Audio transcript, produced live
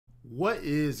What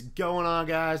is going on,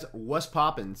 guys? What's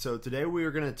poppin'? So today we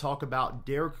are going to talk about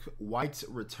Derrick White's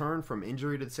return from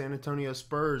injury to the San Antonio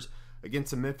Spurs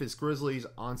against the Memphis Grizzlies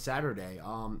on Saturday.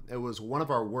 It was one of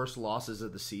our worst losses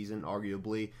of the season,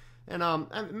 arguably. And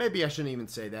maybe I shouldn't even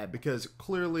say that because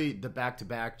clearly the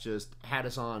back-to-back just had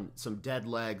us on some dead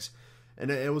legs.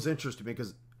 And it was interesting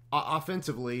because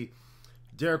offensively,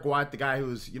 Derrick White, the guy who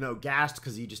was, gassed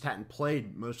because he just hadn't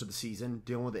played most of the season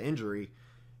dealing with the injury,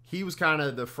 he was kind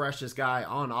of the freshest guy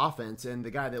on offense and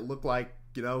the guy that looked like,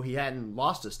 he hadn't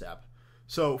lost a step.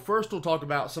 So first we'll talk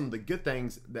about some of the good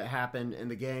things that happened in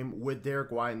the game with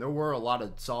Derrick White, and there were a lot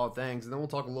of solid things, and then we'll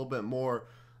talk a little bit more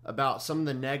about some of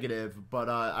the negative, but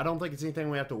I don't think it's anything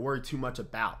we have to worry too much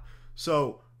about.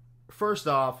 So first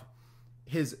off,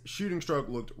 his shooting stroke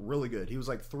looked really good. He was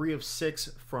like 3 of 6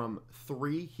 from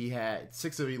 3. He had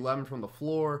 6 of 11 from the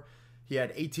floor. He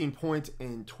had 18 points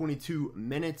in 22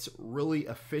 minutes, really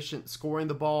efficient scoring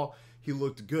the ball. He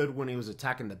looked good when he was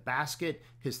attacking the basket.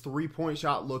 His three-point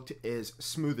shot looked as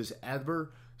smooth as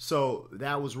ever, so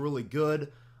that was really good.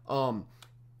 And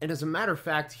as a matter of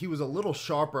fact, he was a little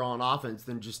sharper on offense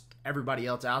than just everybody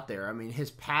else out there. I mean,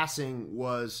 his passing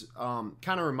was kind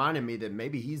of reminding me that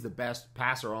maybe he's the best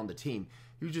passer on the team.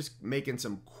 He was just making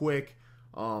some quick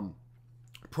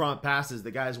prompt passes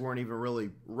the guys weren't even really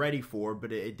ready for,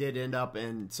 but it did end up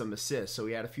in some assists. So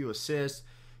he had a few assists,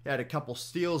 he had a couple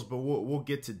steals, but we'll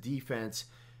get to defense.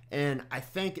 And I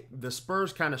think the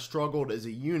Spurs kind of struggled as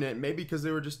a unit, maybe because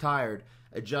they were just tired,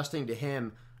 adjusting to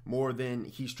him more than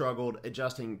he struggled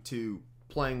adjusting to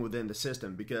playing within the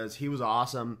system, because he was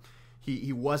awesome.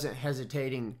 He wasn't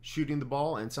hesitating shooting the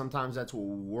ball, and sometimes that's what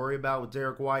we worry about with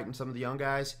Derrick White and some of the young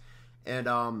guys. And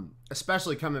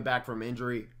especially coming back from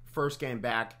injury, first game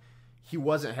back, he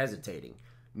wasn't hesitating.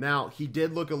 Now, he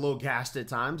did look a little gassed at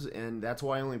times, and that's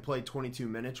why he only played 22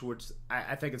 minutes, which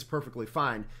I think is perfectly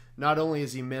fine. Not only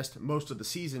has he missed most of the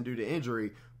season due to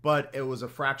injury, but it was a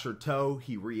fractured toe.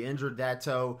 He re-injured that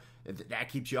toe. That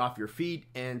keeps you off your feet,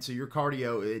 and so your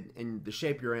cardio in the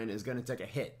shape you're in is going to take a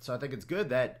hit. So I think it's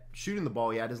good that shooting the ball,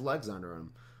 he had his legs under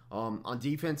him. On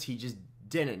defense, he just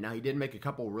didn't. Now, he did make a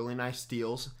couple really nice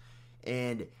steals,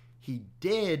 and he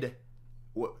did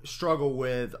struggle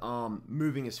with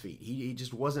moving his feet. He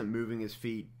just wasn't moving his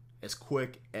feet as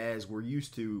quick as we're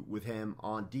used to with him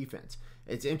on defense.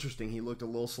 It's interesting. He looked a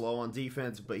little slow on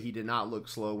defense, but he did not look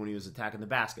slow when he was attacking the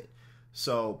basket.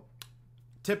 So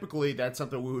typically that's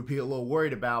something we would be a little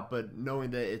worried about, but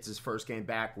knowing that it's his first game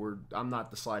back, I'm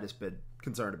not the slightest bit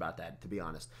concerned about that, to be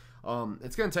honest.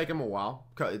 It's going to take him a while.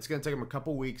 It's going to take him a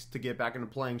couple weeks to get back into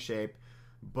playing shape.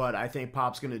 But I think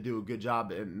Pop's going to do a good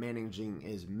job at managing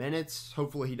his minutes.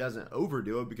 Hopefully he doesn't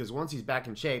overdo it, because once he's back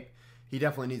in shape, he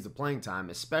definitely needs the playing time,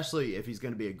 especially if he's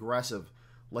going to be aggressive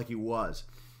like he was.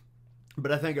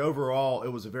 But I think overall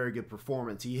it was a very good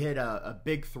performance. He hit a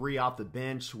big 3 off the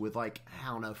bench with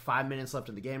 5 minutes left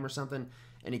in the game or something,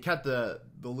 and he cut the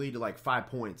lead to 5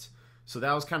 points. So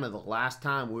that was kind of the last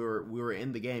time we were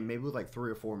in the game, maybe with 3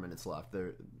 or 4 minutes left. They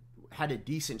had a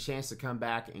decent chance to come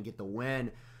back and get the win.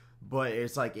 But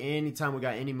it's like anytime we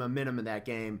got any momentum in that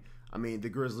game, I mean, the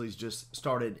Grizzlies just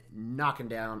started knocking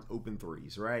down open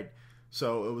threes, right?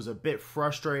 So it was a bit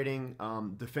frustrating.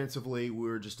 Defensively, we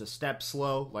were just a step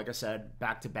slow, like I said,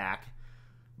 back-to-back.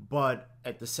 But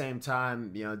at the same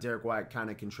time, Derrick White kind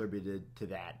of contributed to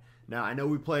that. Now, I know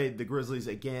we played the Grizzlies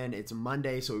again. It's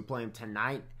Monday, so we play them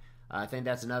tonight. I think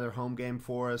that's another home game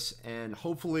for us. And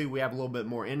hopefully we have a little bit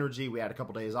more energy. We had a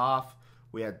couple days off.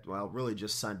 We had, really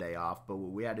just Sunday off, but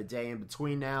we had a day in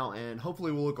between now, and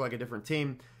hopefully we'll look like a different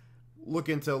team. Look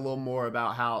into a little more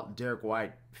about how Derrick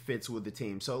White fits with the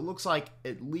team. So it looks like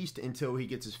at least until he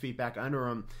gets his feet back under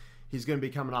him, he's going to be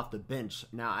coming off the bench.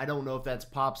 Now, I don't know if that's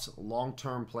Pop's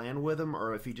long-term plan with him,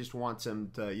 or if he just wants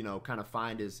him to, kind of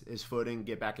find his footing,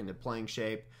 get back into playing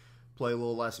shape, play a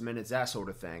little less minutes, that sort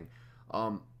of thing.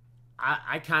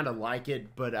 I kind of like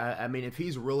it, but I mean, if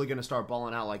he's really going to start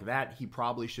balling out like that, he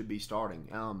probably should be starting.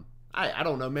 I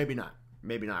don't know, maybe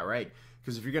not, right?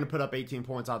 Because if you're going to put up 18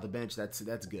 points off the bench, that's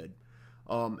good.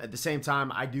 At the same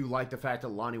time, I do like the fact that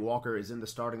Lonnie Walker is in the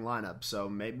starting lineup, so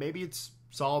maybe it's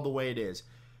solid the way it is.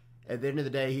 At the end of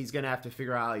the day, he's going to have to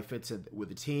figure out how he fits with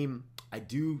the team. I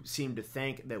do seem to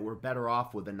think that we're better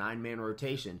off with a 9-man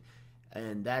rotation,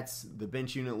 and that's the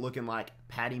bench unit looking like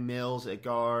Patty Mills at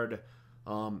guard,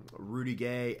 Rudy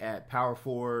Gay at power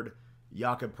forward,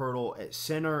 Jakob Poeltl at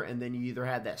center, and then you either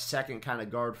had that second kind of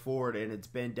guard forward, and it's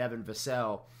been Devin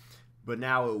Vassell, but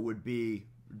now it would be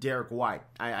Derrick White.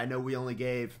 I know we only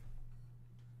gave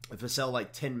Vassell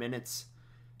 10 minutes,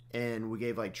 and we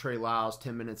gave Trey Lyles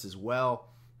 10 minutes as well.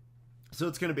 So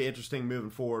it's going to be interesting moving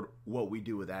forward what we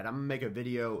do with that. I'm going to make a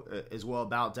video as well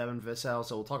about Devin Vassell,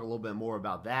 so we'll talk a little bit more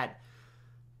about that.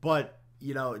 But,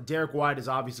 you know, Derrick White is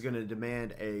obviously going to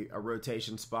demand a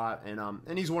rotation spot,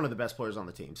 and he's one of the best players on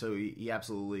the team, so he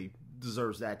absolutely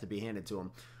deserves that to be handed to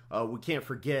him. We can't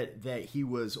forget that he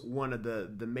was one of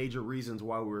the major reasons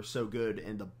why we were so good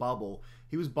in the bubble.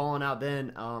 He was balling out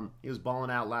then. He was balling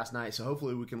out last night, so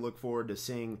hopefully we can look forward to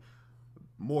seeing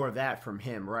more of that from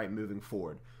him, right, moving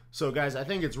forward. So, guys, I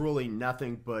think it's really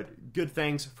nothing but good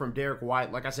things from Derrick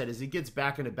White. Like I said, as he gets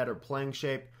back into better playing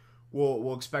shape,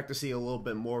 we'll expect to see a little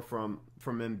bit more from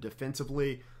him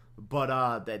defensively.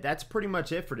 But that's pretty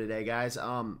much it for today, guys.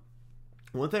 One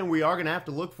thing we are going to have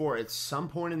to look for at some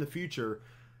point in the future,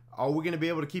 are we going to be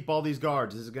able to keep all these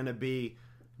guards? Is it going to be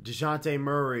DeJounte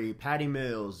Murray, Patty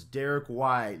Mills, Derrick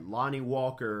White, Lonnie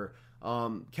Walker?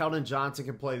 Keldon Johnson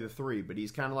can play the 3, but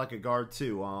he's kind of like a guard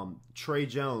too. Trey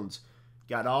Jones.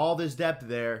 Got all this depth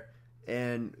there,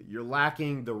 and you're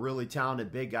lacking the really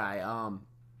talented big guy.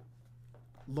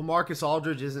 LaMarcus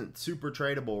Aldridge isn't super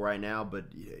tradable right now, but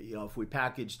you know, if we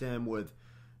packaged him with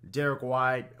Derrick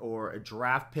White or a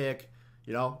draft pick,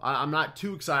 you know, I'm not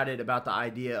too excited about the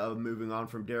idea of moving on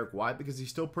from Derrick White because he's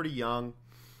still pretty young.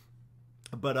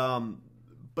 But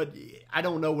I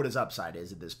don't know what his upside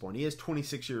is at this point. He is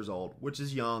 26 years old, which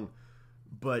is young.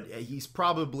 But he's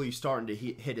probably starting to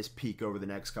hit his peak over the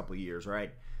next couple of years,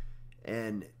 right?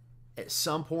 And at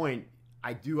some point,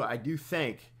 I do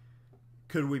think,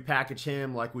 could we package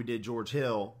him like we did George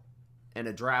Hill and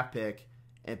a draft pick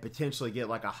and potentially get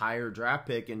like a higher draft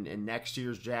pick in next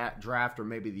year's draft or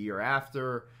maybe the year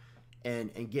after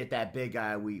and get that big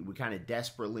guy we kind of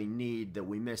desperately need that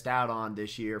we missed out on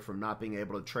this year from not being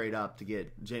able to trade up to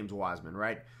get James Wiseman,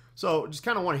 right? So just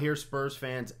kind of want to hear Spurs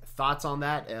fans' thoughts on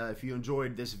that. If you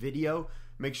enjoyed this video,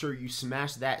 make sure you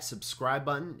smash that subscribe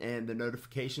button and the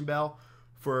notification bell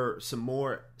for some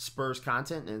more Spurs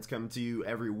content, and it's coming to you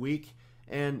every week.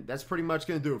 And that's pretty much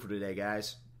going to do it for today,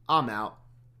 guys. I'm out.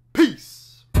 Peace!